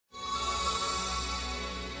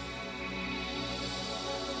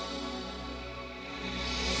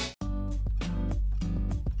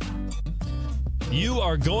you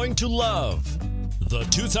are going to love the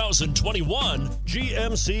 2021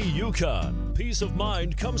 GMC Yukon. Peace of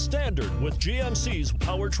mind comes standard with GMC's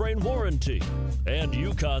powertrain warranty and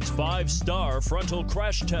Yukon's 5-star frontal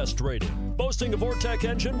crash test rating. Boasting a Vortec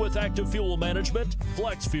engine with active fuel management,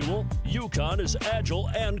 flex fuel, Yukon is agile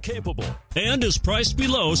and capable and is priced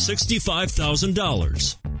below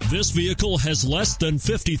 $65,000. This vehicle has less than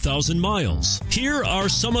 50,000 miles. Here are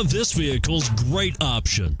some of this vehicle's great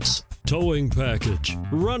options: towing package,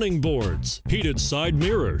 running boards, heated side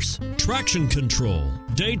mirrors, traction control,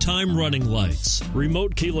 daytime running lights,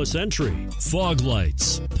 remote keyless entry, fog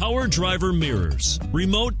lights, power driver mirrors,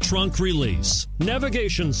 remote trunk release,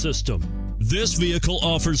 navigation system. This vehicle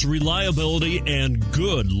offers reliability and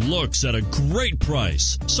good looks at a great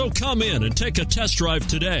price. So come in and take a test drive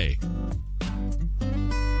today.